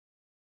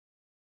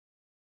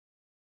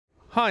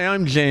Hi,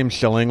 I'm James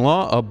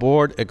Shillinglaw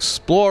aboard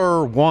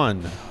Explorer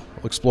 1.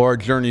 Explorer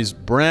Journey's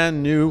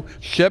brand new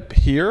ship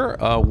here.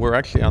 We're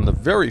actually on the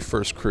very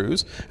first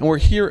cruise, and we're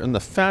here in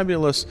the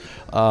fabulous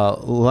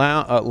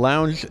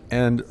lounge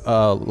and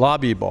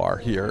lobby bar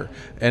here.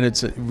 And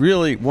it's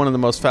really one of the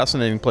most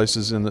fascinating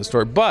places in the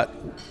story. But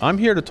I'm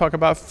here to talk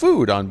about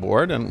food on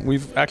board, and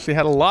we've actually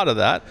had a lot of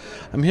that.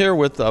 I'm here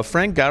with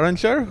Frank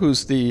Garanger,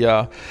 who's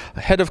the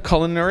head of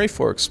culinary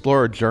for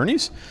Explorer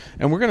Journeys,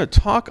 and we're going to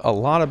talk a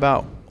lot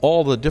about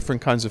all the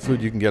different kinds of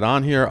food you can get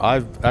on here.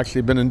 I've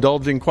actually been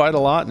indulging quite a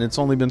lot, and it's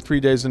only been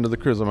 3 days into the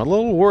cruise. I'm a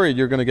little worried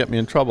you're going to get me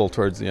in trouble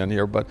towards the end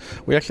here, but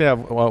we actually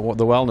have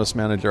the wellness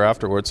manager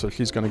afterwards, so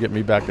she's going to get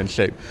me back in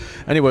shape.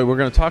 Anyway, we're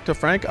going to talk to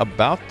Frank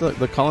about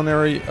the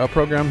culinary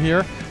program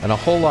here and a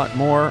whole lot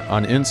more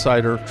on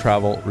Insider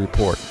Travel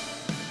Report.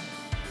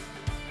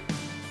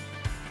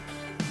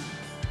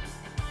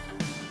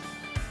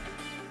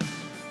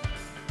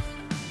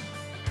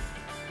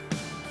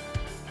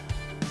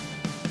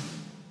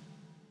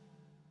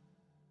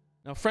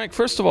 Now, Frank,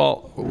 first of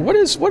all, what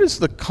is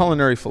the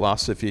culinary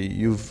philosophy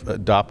you've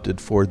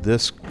adopted for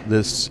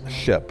this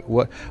ship?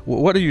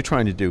 What are you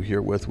trying to do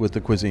here with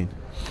the cuisine?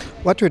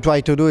 What we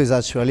try to do is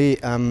actually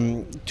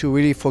to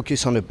really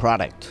focus on the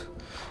product,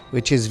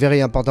 which is very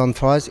important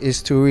for us,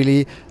 is to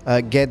really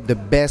get the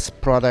best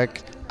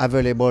product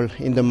available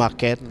in the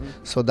market,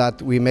 so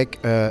that we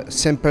make a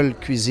simple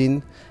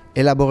cuisine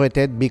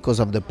elaborated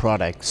because of the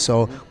product.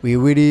 So we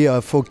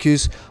really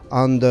focus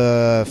on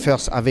the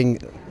first having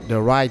the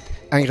right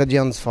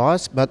ingredients for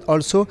us, but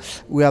also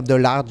we have the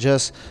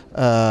largest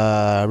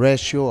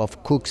ratio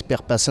of cooks per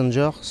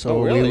passenger.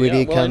 So really? We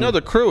really Well, I know the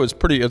crew is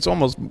it's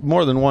almost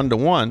more than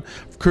 1-to-1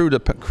 crew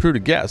to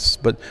guests,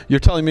 but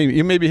you're telling me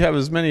you maybe have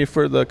as many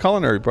for the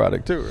culinary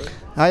product too, right?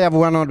 I have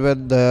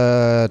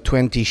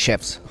 120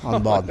 chefs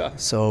on board,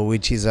 so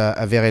which is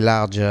a very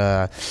large,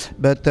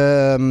 but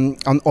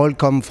and all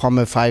come from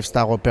a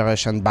 5-star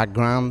operation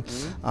background.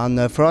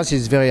 And for us,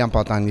 it's very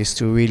important is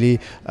to really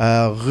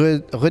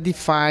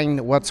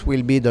redefine what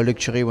will be the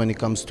luxury when it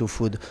comes to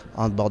food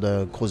on board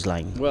a cruise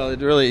line. Well,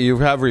 you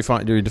have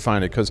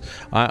redefined it, because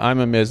I'm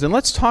amazed. And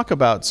let's talk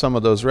about some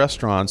of those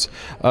restaurants.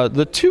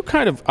 The two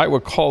kind of, I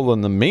would call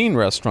them the main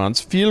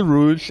restaurants, Fil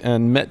Rouge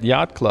and Met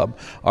Yacht Club,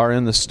 are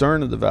in the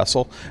stern of the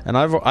vessel. And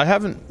I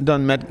haven't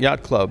done Met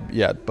Yacht Club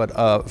yet,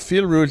 but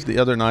Fil Rouge the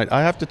other night,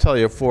 I have to tell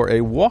you, for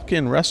a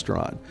walk-in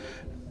restaurant,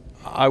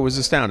 I was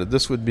astounded.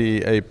 This would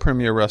be a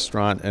premier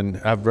restaurant and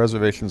have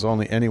reservations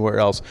only anywhere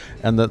else.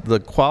 And the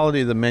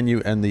quality of the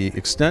menu and the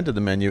extent of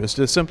the menu is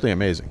just simply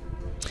amazing.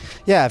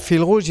 Yeah,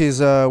 Fil Rouge is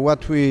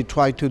what we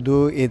try to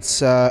do.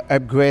 It's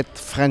upgrade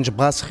French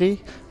brasserie,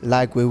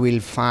 like we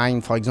will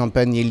find, for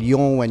example, in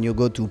Lyon when you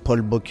go to Paul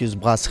Bocuse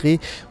Brasserie,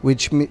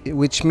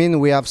 which means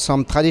we have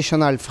some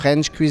traditional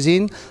French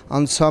cuisine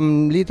and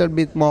some little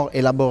bit more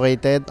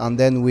elaborated. And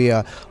then we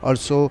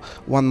also,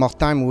 one more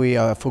time, we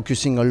are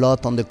focusing a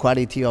lot on the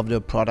quality of the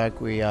product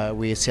we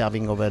are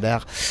serving over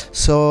there.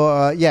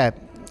 So yeah,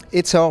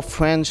 it's our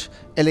French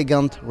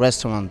elegant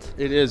restaurant.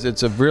 It is.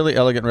 It's a really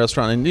elegant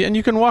restaurant, and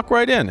you can walk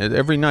right in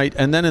every night.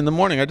 And then in the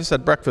morning, I just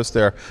had breakfast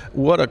there.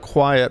 What a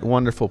quiet,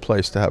 wonderful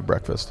place to have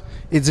breakfast.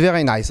 It's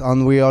very nice,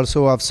 and we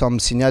also have some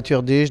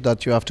signature dish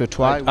that you have to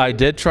try. I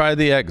did try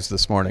the eggs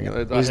this morning.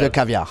 With the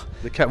caviar.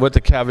 With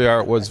the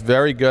caviar was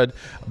very good,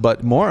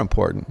 but more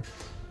important,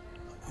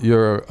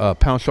 your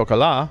pain au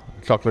chocolat,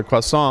 chocolate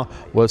croissant,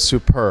 was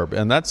superb,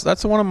 and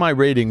that's one of my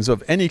ratings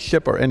of any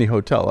ship or any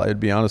hotel. I'd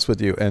be honest with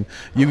you, and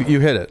you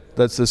hit it.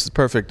 This is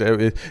perfect.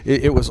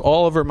 It was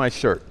all over my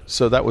shirt,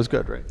 so that was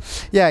good, right?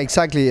 Yeah,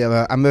 exactly.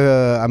 I'm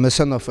a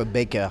son of a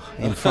baker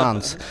in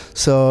France,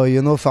 so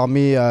for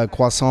me,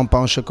 croissant,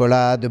 pain au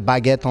chocolat, the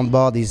baguette on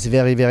board is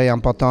very, very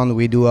important.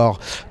 We do our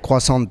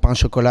croissant pain au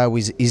chocolat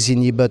with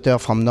Isigny butter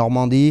from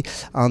Normandy,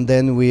 and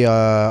then we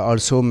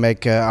also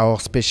make our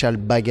special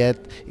baguette,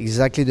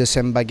 exactly the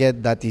same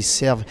baguette that is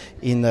served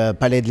in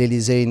Palais de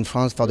l'Élysée in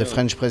France for the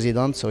French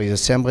president. So it's the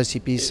same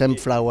recipe, same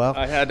flour.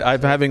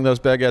 I'm having those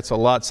baguettes a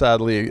lot,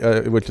 sadly,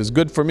 which is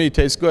good for me,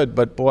 tastes good,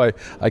 but boy,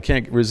 I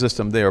can't resist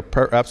them. They are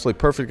absolutely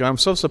perfect. And I'm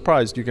so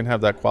surprised you can have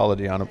that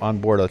quality on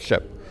board a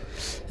ship.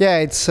 Yeah,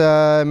 it's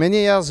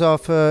many years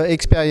of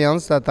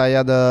experience that I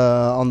had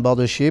on board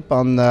the ship,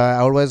 and I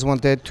always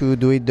wanted to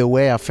do it the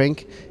way I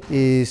think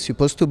is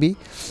supposed to be.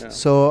 Yeah.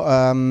 So,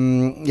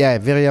 yeah,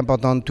 very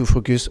important to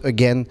focus,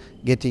 again,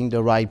 getting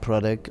the right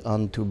product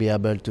and to be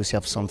able to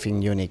serve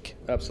something unique.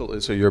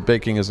 Absolutely. So your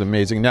baking is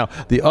amazing. Now,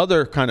 the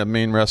other kind of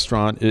main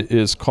restaurant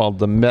is called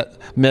the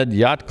Med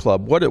Yacht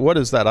Club. What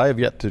is that? I have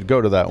yet to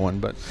go to that one.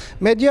 But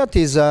Med Yacht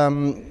is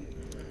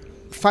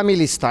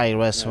family style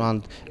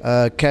restaurant,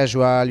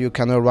 casual. You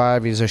can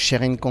arrive with a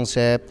sharing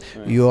concept.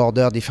 Right. You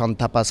order different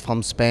tapas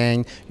from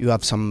Spain. You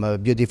have some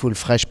beautiful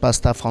fresh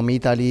pasta from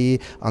Italy,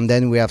 and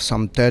then we have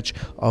some touch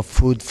of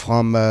food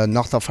from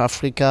north of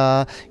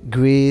Africa,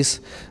 Greece,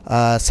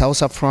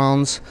 south of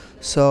France.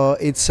 So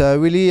it's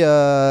really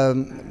a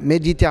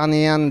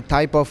Mediterranean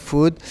type of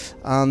food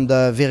and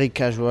very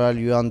casual.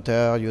 You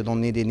enter, you don't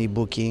need any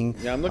booking.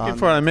 Yeah, I'm looking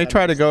for it. I may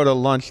try to go to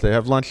lunch. They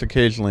have lunch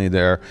occasionally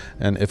there,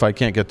 and if I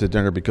can't get to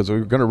dinner because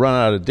we're going to run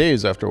out of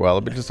days after a while,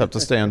 we just have to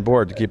stay on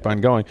board to keep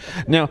on going.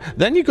 Now,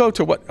 then you go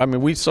to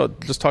we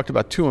just talked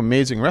about two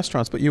amazing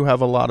restaurants, but you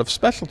have a lot of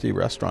specialty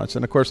restaurants,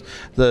 and of course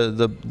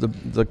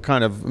the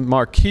kind of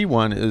marquee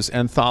one is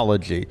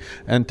Anthology,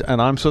 and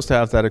I'm supposed to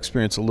have that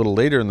experience a little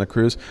later in the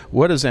cruise.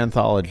 What is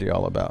Anthology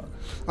all about?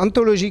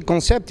 Anthology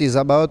concept is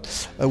about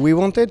we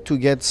wanted to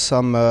get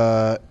some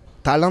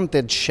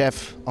talented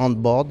chef on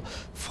board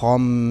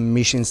from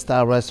Michelin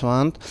star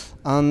restaurant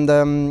and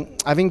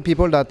having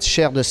people that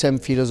share the same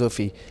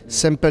philosophy,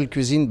 simple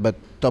cuisine but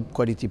top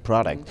quality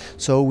product.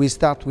 So we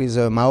start with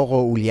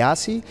Mauro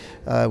Uliassi,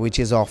 which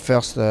is our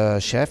first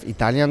chef,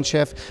 Italian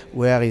chef,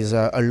 where is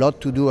a lot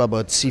to do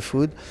about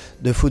seafood.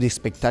 The food is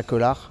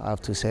spectacular, I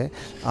have to say,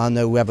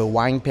 and we have a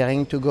wine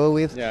pairing to go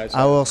with. Yeah,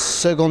 our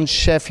second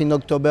chef in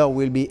October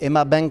will be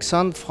Emma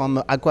Bankson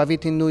from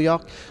Aquavit in New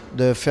York.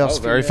 The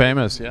first very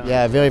famous, yeah.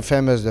 Yeah, very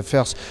famous. The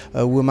first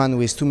woman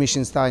with 2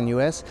 Michelin stars in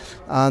US.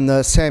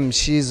 And Sam,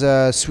 she's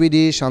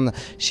Swedish, and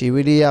she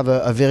really have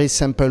a very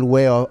simple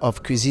way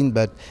of cuisine,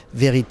 but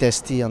very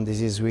tasty. And this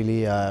is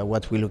really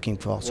what we're looking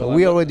for. So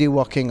we're already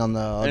working on.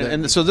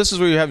 And so this is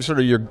where you have sort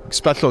of your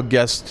special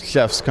guest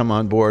chefs come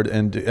on board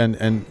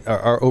and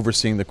are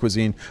overseeing the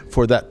cuisine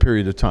for that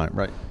period of time,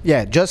 right?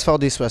 Yeah, just for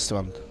this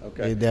restaurant.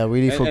 Okay. They're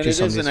really focused on this.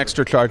 And it is an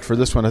extra charge for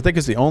this one. I think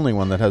it's the only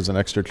one that has an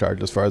extra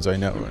charge as far as I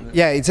know.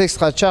 Yeah, it's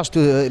extra charge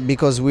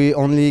because we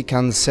only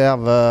can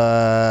serve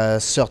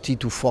 30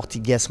 to 40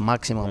 guests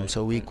maximum. Right.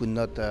 So we could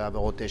not have a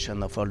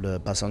rotation of all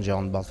the passengers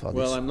on board for this.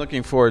 Well, I'm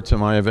looking forward to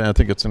my event. I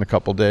think it's in a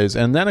couple days.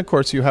 And then, of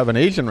course, you have an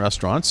Asian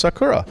restaurant,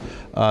 Sakura.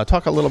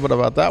 Talk a little bit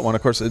about that one.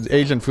 Of course,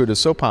 Asian food is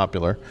so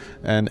popular,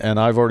 and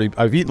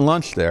I've eaten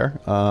lunch there.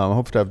 I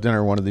hope to have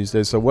dinner one of these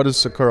days. So what is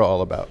Sakura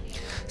all about?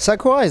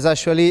 Sakura is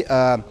actually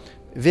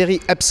very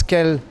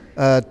upscale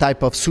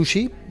type of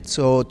sushi.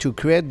 So to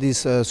create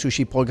this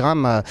sushi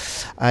program,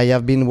 I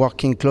have been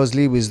working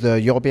closely with the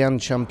European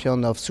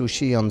champion of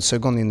sushi and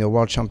second in the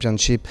World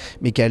Championship,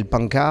 Michael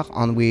Pankar,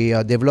 and we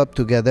developed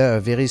together a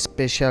very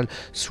special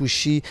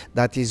sushi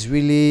that is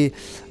really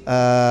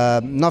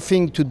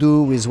nothing to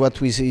do with what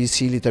we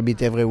see a little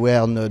bit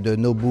everywhere, the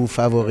Nobu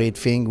favorite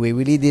thing. We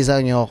really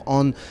design our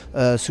own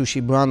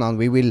sushi brand, and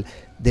we will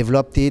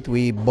developed it.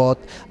 We bought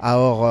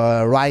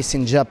our rice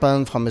in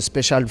Japan from a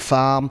special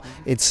farm.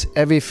 It's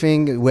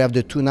everything. We have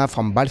the tuna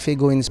from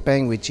Balfego in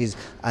Spain, which is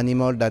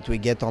animal that we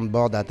get on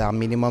board that are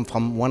minimum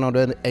from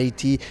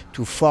 180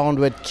 to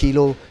 400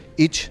 kilo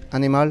each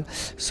animal,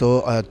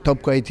 so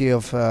top quality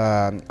of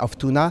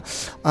tuna.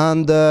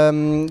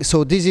 And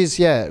so this is,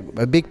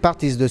 a big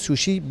part is the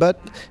sushi, but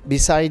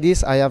beside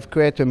this I have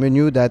created a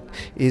menu that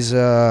is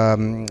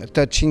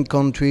touching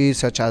countries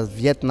such as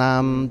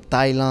Vietnam,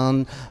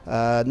 Thailand,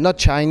 not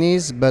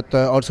Chinese, but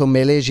also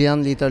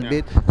Malaysian little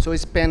bit, so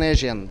it's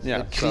Pan-Asian,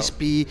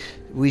 crispy.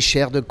 We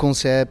share the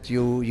concept,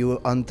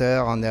 you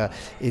enter, and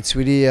it's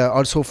really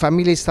also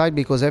family style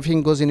because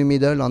everything goes in the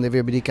middle and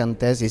everybody can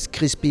taste. It's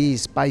crispy,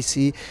 it's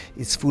spicy,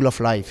 it's full of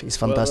life. It's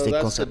fantastic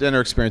that's concept. The dinner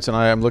experience, and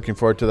I am looking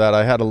forward to that.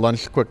 I had a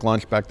quick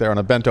lunch back there on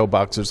a bento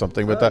box or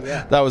something, but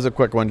that was a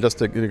quick one just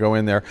to go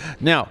in there.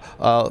 Now,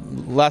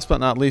 last but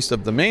not least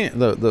of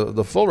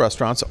the full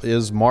restaurants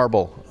is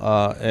Marble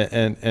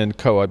and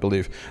Co. I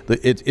believe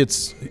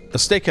it's a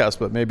steakhouse,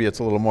 but maybe it's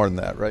a little more than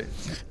that, right?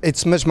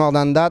 It's much more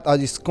than that.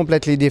 It's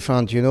completely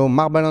different. You know,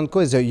 Marble &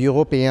 Co. is a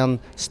European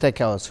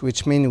steakhouse,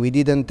 which means we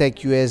didn't take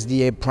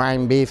USDA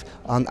prime beef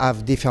and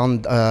have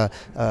different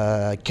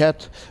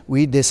cut.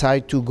 We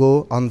decide to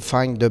go and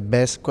find the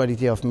best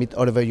quality of meat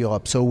all over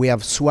Europe. So we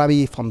have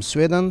Swabi from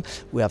Sweden,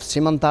 we have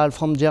Simmental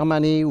from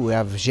Germany, we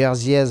have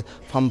Jersies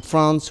from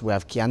France, we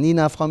have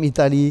Chianina from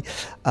Italy,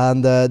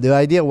 and the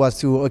idea was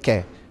to,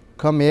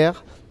 come here,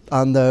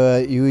 and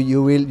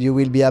you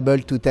will be able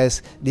to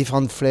taste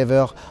different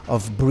flavor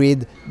of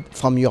breed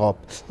from Europe.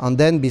 And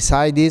then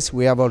beside this,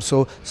 we have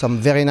also some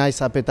very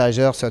nice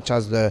appetizers such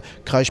as the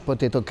crushed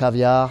potato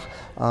caviar.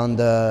 And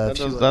that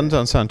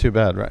doesn't sound too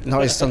bad, right?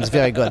 No, it sounds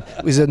very good.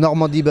 With the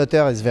Normandy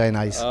butter, it's very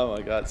nice. Oh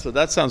my God! So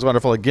that sounds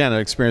wonderful. Again, an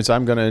experience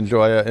I'm going to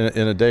enjoy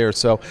in a day or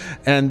so.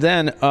 And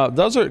then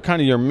those are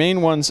kind of your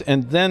main ones.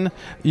 And then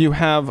you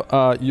have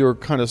your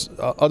kind of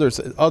other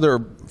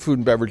food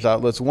and beverage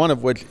outlets. One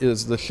of which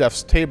is the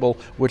Chef's Table,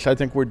 which I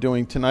think we're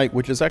doing tonight,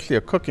 which is actually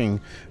a cooking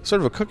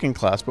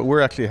class. But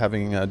we're actually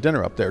having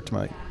dinner up there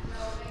tonight.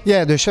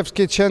 Yeah, the chef's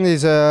kitchen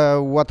is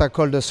what I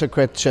call the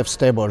secret chef's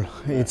table.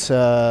 It's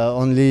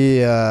only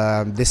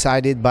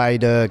decided by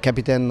the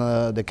captain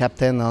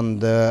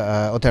and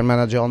the hotel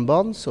manager on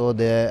board. So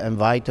they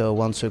invite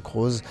once a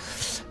cruise.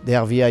 They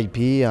are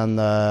VIP, and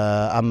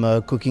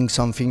I'm cooking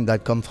something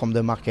that comes from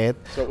the market.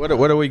 So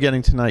what are we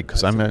getting tonight?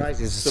 Because I'm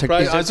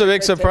surprised. It's a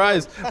big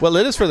surprise. Well,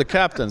 it is for the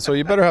captain, so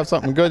you better have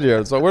something good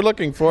here. So we're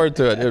looking forward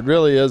to it. It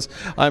really is.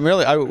 We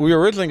were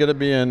originally going to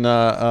be in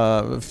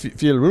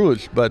Fil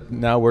Rouge, but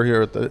now we're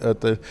here at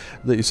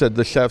you said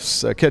the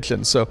chef's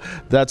kitchen. So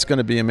that's going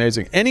to be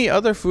amazing. Any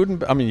other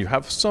food? I mean, you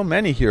have so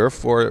many here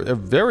for a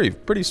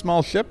pretty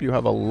small ship. You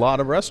have a lot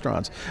of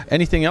restaurants.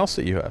 Anything else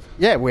that you have?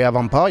 Yeah, we have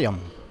Emporium.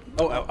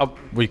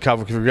 We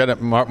forget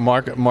it.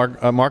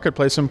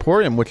 Marketplace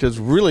Emporium, which is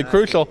really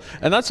crucial,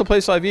 and that's a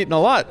place I've eaten a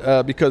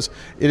lot because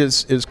it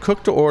is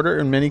cooked to order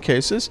in many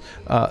cases.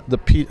 I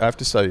have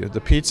to tell you,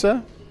 the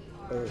pizza,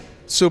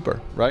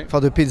 super, right?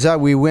 For the pizza,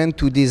 we went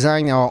to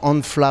design our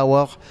own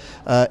flour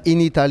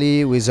in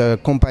Italy with a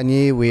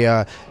company. We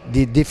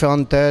did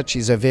different touch.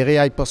 It's a very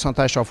high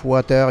percentage of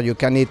water. You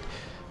can eat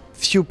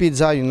few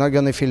pizza, you're not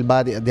going to feel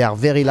bad. They are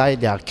very light,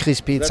 they are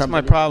crispy. That's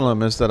my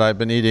problem, is that I've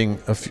been eating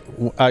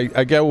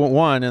I get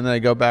one and then I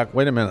go back,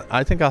 wait a minute,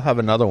 I think I'll have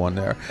another one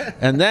there.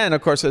 And then,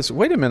 of course, I say,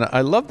 wait a minute,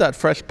 I love that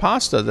fresh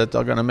pasta that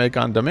they're going to make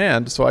on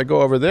demand, so I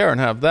go over there and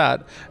have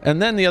that.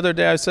 And then the other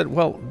day I said,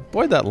 well,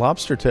 boy, that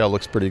lobster tail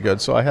looks pretty good,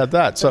 so I had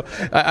that. So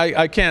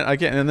I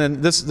can't. And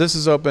then this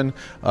is open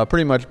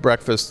pretty much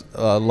breakfast,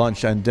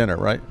 lunch, and dinner,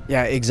 right?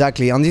 Yeah,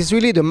 exactly. And it's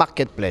really the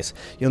marketplace.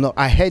 You know,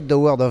 I hate the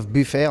word of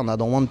buffet, and I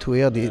don't want to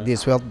hear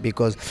this word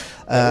because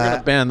we're going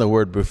to ban the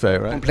word buffet,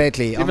 right?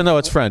 Completely, even though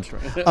it's French.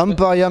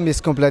 Emporium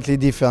is completely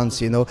different.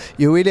 You know,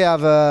 you really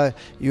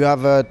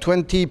have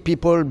 20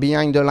 people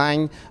behind the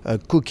line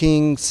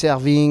cooking,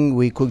 serving.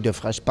 We cook the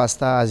fresh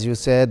pasta, as you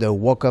said, a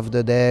wok of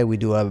the day. We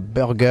do a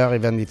burger,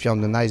 even if you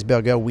want a nice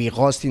burger. We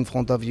roast in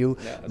front of you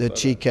the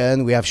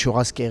chicken. We have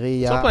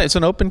churrasqueria. So it's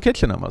an open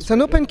kitchen almost. It's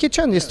an open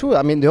kitchen, it's true.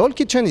 I mean, the whole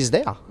kitchen is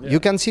there. You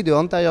can see the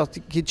entire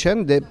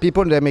kitchen. The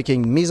people, they're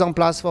making mise en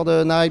place for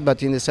the night,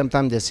 but in the same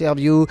time they serve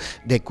you.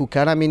 They cook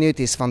à la minute.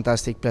 It's a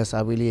fantastic place.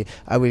 I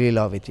really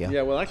love it.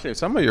 Yeah. Well, actually,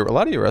 a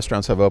lot of your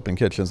restaurants have open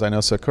kitchens. I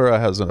know Sakura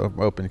has an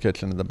open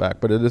kitchen in the back,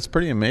 but it's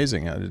pretty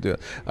amazing how to do it.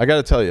 I got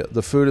to tell you,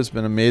 the food has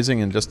been amazing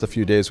in just a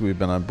few days we've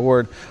been on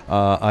board.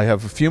 I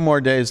have a few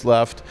more days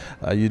left.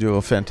 You do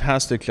a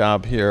fantastic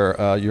job here.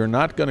 You're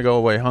not going to go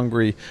away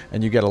hungry,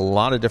 and you get a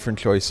lot of different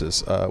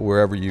choices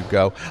wherever you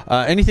go.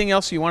 Anything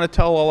else you want to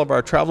tell all of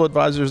our travel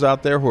advisors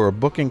out there who are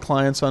booking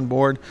clients on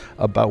board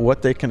about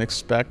what they can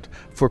expect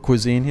for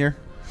Cuisine here?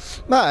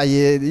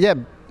 Yeah,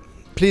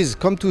 please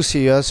come to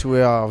see us.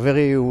 We are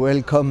very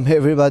welcome,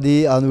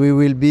 everybody, and we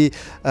will be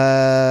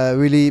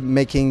really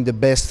making the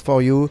best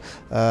for you.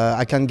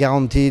 I can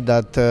guarantee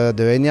that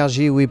the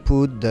energy we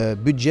put, the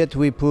budget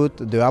we put,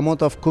 the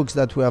amount of cooks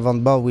that we have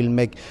on board will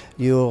make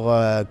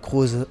your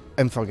cruise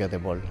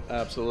unforgettable.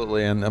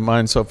 Absolutely, and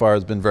mine so far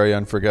has been very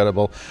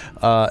unforgettable.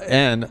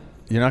 And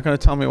you're not going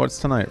to tell me what's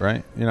tonight,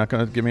 right? You're not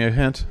going to give me a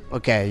hint?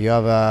 Okay, you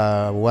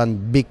have one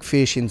big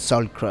fish in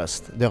salt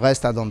crust. The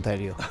rest I don't tell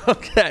you.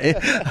 Okay,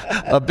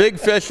 a big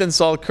fish in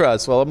salt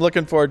crust. Well, I'm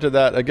looking forward to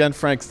that. Again,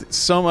 Frank,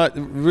 so much,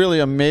 really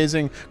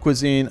amazing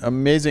cuisine,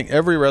 amazing.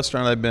 Every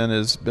restaurant I've been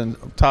has been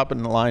top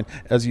in the line.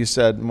 As you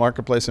said,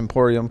 Marketplace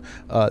Emporium,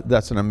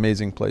 that's an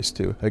amazing place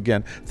too.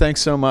 Again,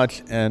 thanks so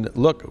much. And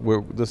look,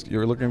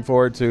 you're looking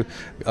forward to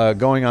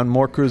going on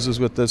more cruises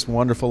with this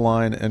wonderful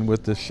line and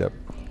with this ship.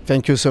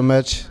 Thank you so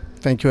much.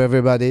 Thank you,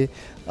 everybody,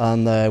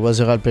 and it was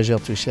a real pleasure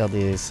to share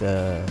this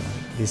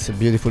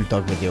beautiful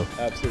talk with you.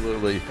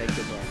 Absolutely. Thank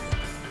you, Brian.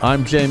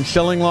 I'm James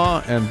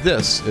Shillinglaw, and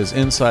this is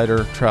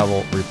Insider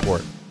Travel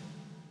Report.